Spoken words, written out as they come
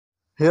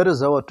Here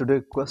is our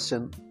today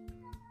question.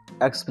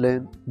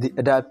 Explain the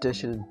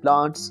adaptation in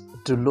plants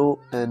to low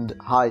and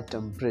high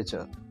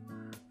temperature.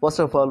 First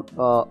of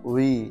all,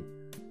 we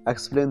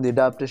explain the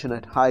adaptation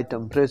at high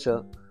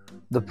temperature.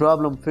 The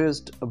problem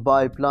faced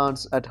by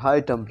plants at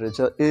high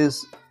temperature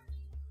is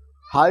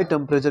high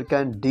temperature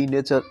can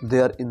denature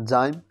their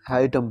enzyme,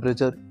 high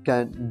temperature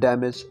can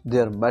damage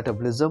their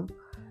metabolism,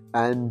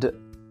 and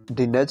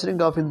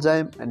denaturing of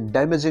enzyme and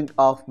damaging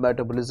of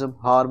metabolism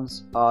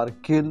harms or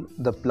kill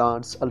the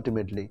plants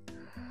ultimately.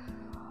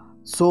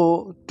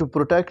 So to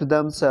protect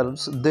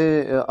themselves,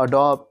 they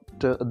adopt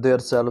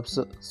themselves.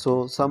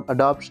 So some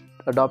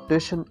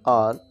adaptation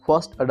are: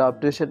 first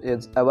adaptation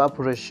is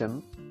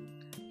evaporation.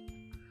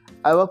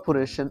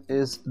 Evaporation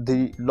is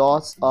the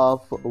loss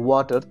of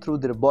water through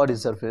their body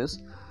surface,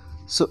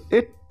 so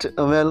it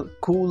will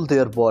cool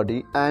their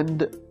body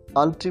and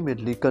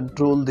ultimately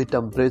control the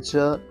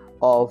temperature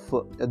of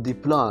the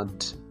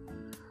plant.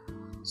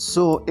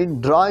 So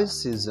in dry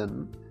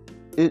season,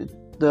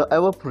 the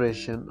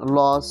evaporation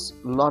loss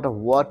a lot of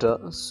water,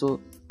 so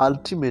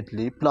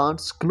ultimately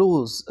plants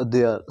close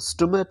their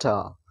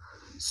stomata.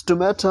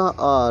 Stomata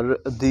are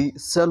the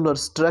cellular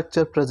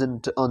structure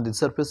present on the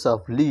surface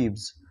of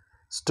leaves.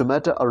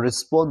 Stomata are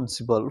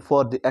responsible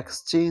for the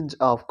exchange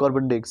of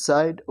carbon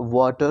dioxide,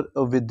 water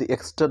with the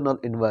external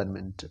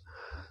environment.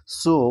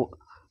 So,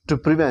 to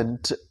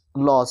prevent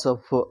loss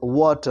of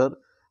water,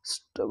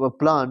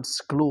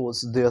 plants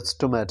close their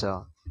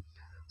stomata.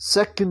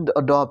 Second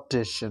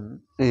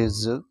adaptation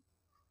is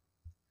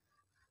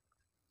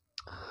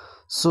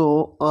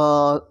so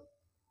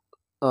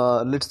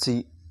let's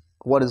see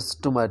what is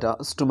stomata.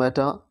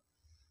 Stomata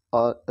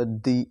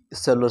the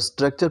cellular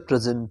structure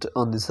present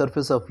on the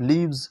surface of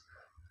leaves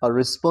are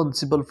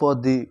responsible for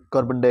the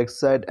carbon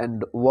dioxide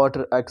and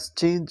water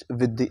exchange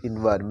with the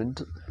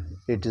environment.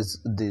 It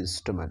is the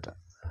stomata.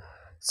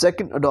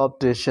 Second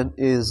adaptation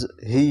is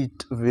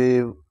heat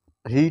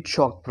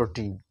shock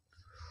protein.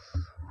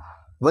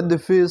 When they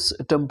face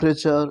a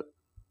temperature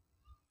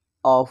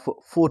of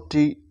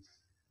 40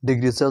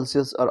 degrees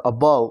Celsius or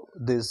above,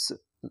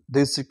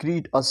 they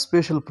secrete a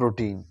special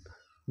protein.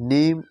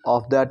 Name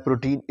of that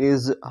protein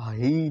is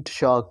heat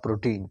shock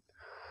protein.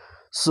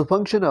 So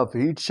function of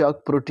heat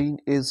shock protein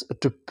is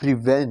to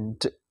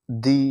prevent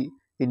the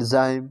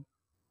enzyme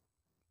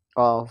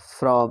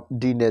from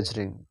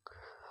denaturing.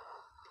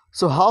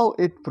 So how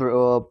it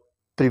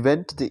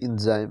prevent the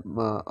enzyme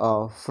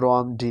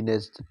from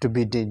to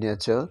be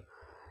denatured?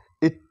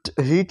 It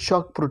heat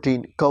shock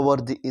protein cover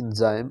the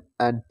enzyme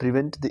and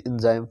prevent the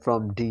enzyme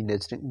from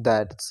denaturing.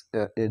 That's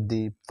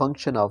the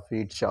function of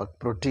heat shock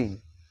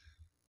protein.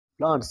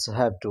 Plants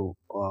have to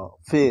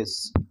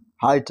face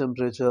high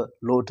temperature,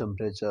 low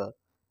temperature.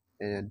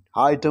 In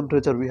high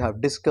temperature, we have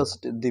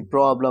discussed the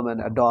problem and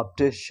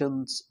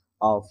adaptations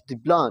of the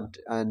plant,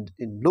 and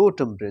in low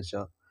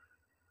temperature,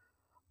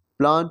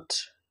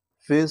 plant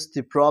face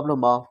the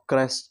problem of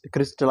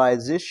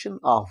crystallization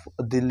of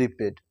the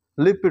lipid.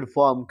 Lipid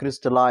form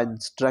crystalline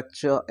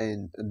structure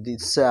in the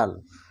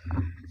cell.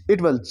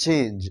 It will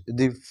change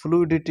the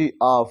fluidity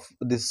of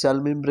the cell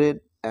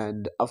membrane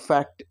and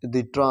affect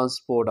the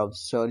transport of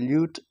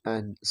solute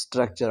and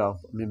structure of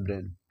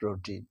membrane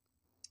protein.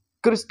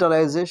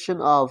 Crystallization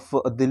of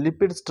the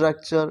lipid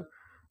structure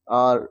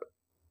are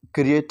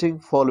creating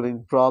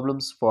following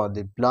problems for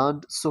the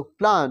plant. So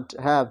plant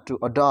have to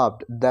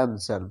adapt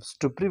themselves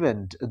to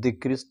prevent the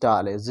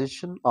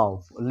crystallization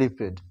of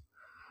lipid.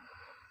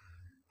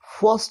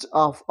 First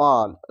of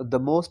all, the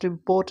most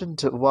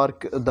important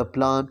work the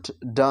plant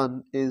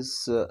done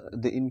is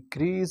the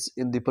increase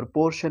in the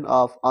proportion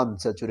of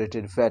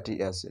unsaturated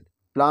fatty acid.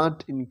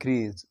 Plant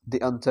increase the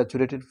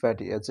unsaturated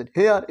fatty acid.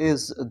 Here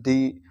is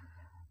the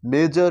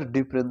major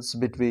difference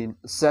between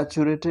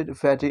saturated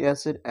fatty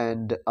acid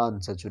and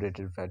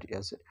unsaturated fatty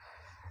acid.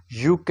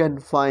 You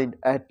can find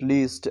at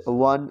least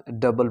one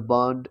double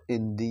bond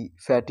in the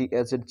fatty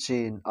acid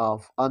chain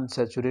of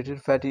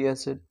unsaturated fatty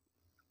acid,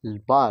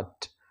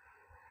 but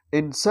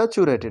in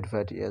saturated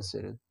fatty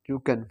acid you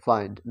can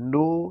find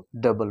no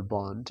double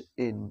bond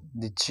in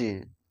the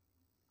chain.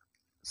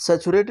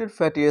 Saturated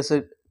fatty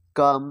acid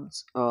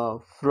comes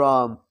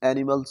from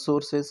animal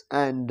sources,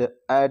 and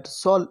at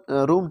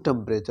room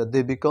temperature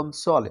they become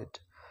solid,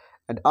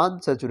 and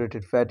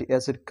unsaturated fatty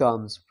acid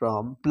comes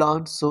from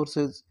plant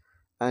sources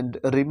and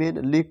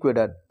remain liquid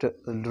at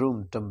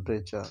room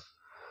temperature.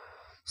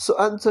 So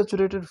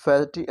unsaturated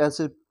fatty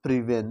acid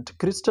prevent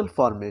crystal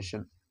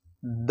formation.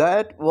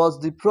 That was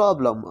the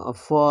problem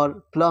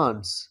for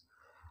plants.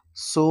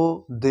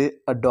 So they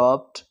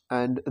adopt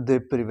and they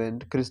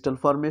prevent crystal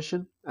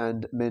formation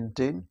and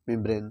maintain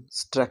membrane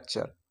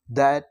structure.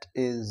 That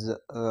is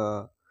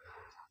uh,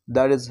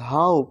 that is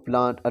how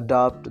plants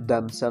adapt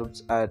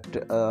themselves at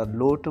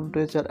low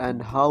temperature,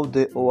 and how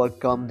they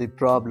overcome the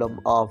problem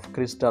of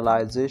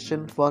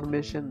crystallization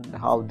formation,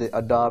 how they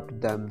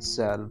adapt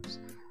themselves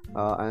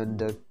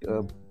and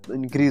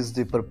increase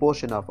the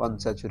proportion of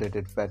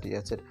unsaturated fatty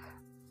acid.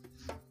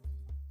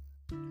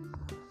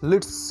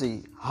 Let's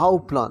see how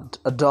plants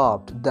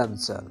adapt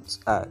themselves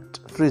at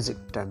freezing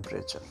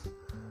temperature.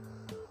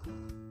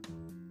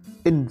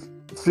 In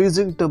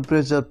freezing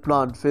temperature,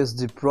 plants face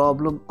the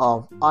problem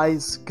of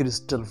ice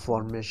crystal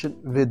formation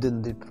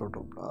within the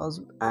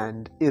protoplasm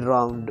and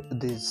around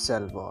the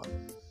cell wall.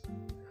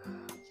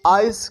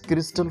 Ice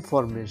crystal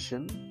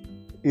formation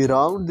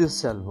around the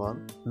cell wall,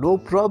 no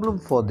problem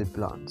for the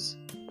plants,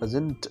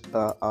 doesn't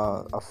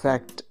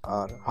affect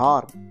or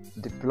harm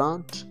the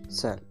plant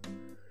cell.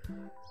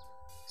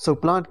 So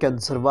plant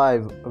can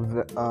survive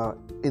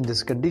in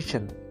this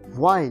condition.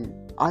 While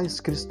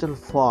ice crystal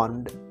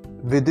formed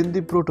within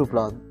the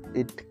protoplasm,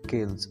 it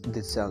kills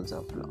the cells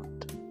of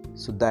plant.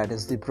 So that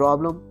is the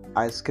problem,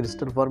 ice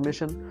crystal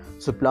formation.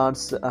 So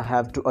plants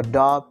have to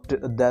adapt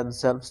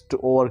themselves to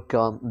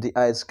overcome the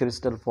ice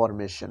crystal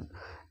formation.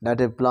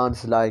 Native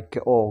plants like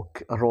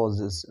oak,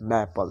 roses,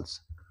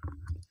 maples,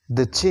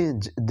 they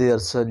change their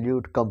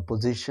solute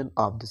composition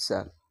of the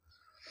cell.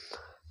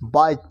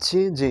 By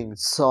changing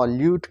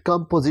solute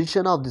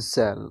composition of the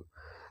cell,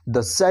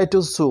 the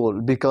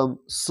cytosol becomes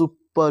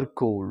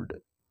supercooled.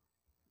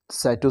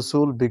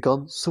 Cytosol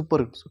becomes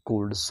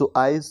supercooled. So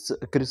ice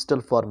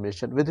crystal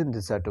formation within the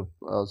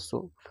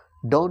cytosol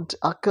don't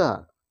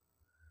occur.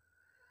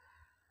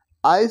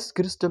 Ice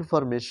crystal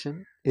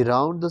formation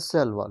around the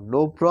cell wall,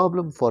 no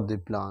problem for the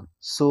plant.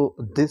 So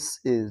this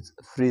is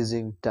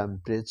freezing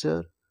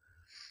temperature.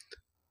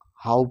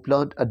 How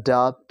plant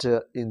adapt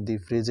in the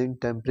freezing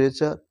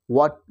temperature?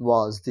 What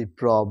was the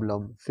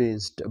problem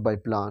faced by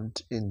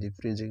plant in the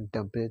freezing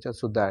temperature?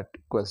 So that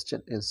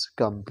question is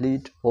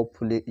complete.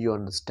 Hopefully you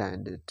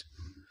understand it.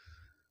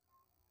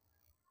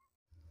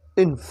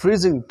 In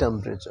freezing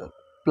temperature,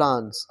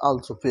 plants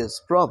also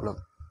face problem.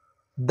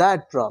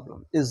 That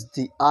problem is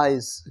the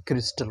ice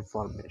crystal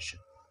formation.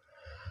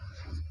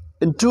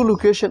 In two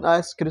locations,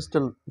 ice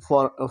crystal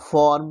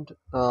formed.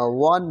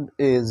 One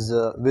is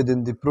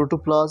within the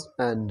protoplasm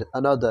and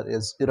another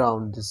is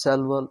around the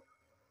cell wall.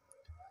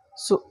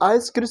 So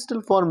ice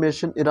crystal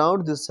formation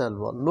around the cell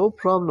wall, no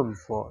problem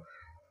for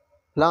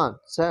plant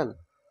cell.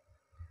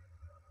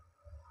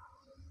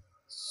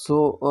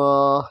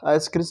 So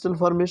ice crystal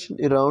formation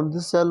around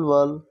the cell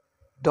wall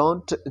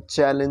don't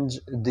challenge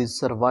the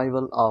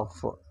survival of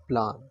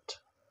plant.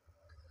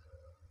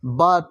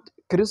 But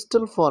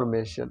crystal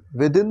formation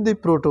within the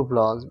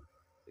protoplasm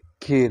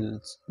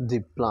kills the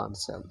plant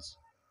cells.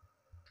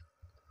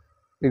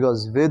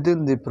 Because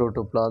within the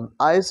protoplasm,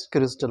 ice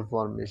crystal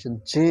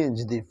formation change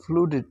the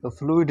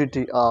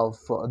fluidity of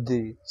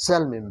the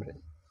cell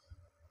membrane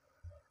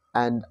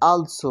and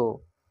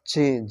also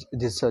change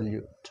the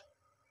solute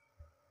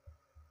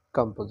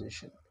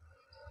composition.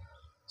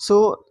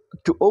 So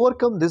to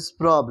overcome this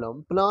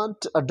problem,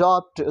 plants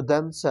adapt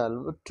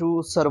themselves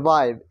to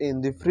survive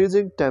in the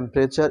freezing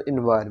temperature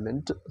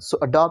environment. So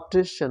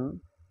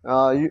adaptation,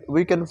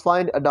 we can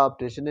find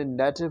adaptation in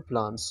native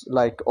plants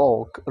like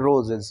oak,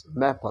 roses,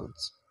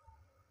 maples.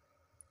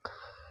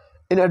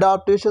 In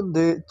adaptation,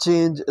 they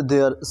change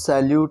their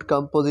solute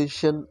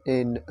composition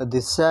in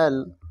the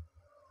cell.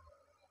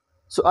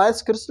 So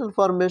ice crystal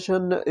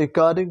formation,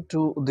 according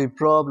to the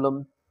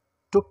problem,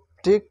 took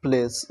take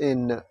place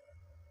in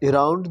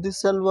around the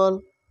cell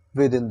wall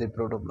within the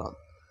protoplasm.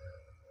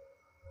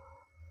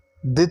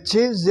 They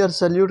change their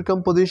solute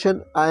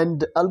composition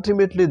and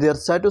ultimately their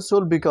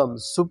cytosol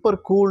becomes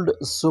supercooled.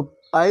 So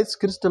ice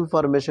crystal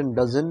formation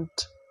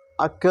doesn't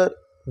occur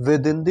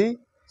within the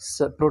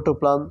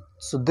protoplasm.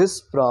 So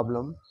this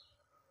problem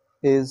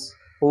is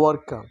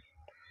overcome.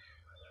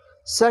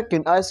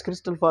 Second, ice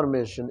crystal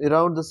formation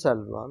around the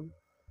cell wall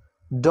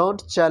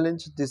don't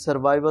challenge the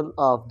survival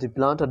of the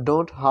plant or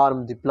don't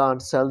harm the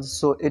plant cells.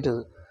 So it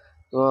is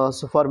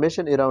so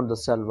formation around the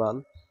cell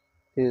wall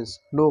is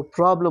no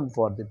problem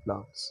for the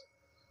plants.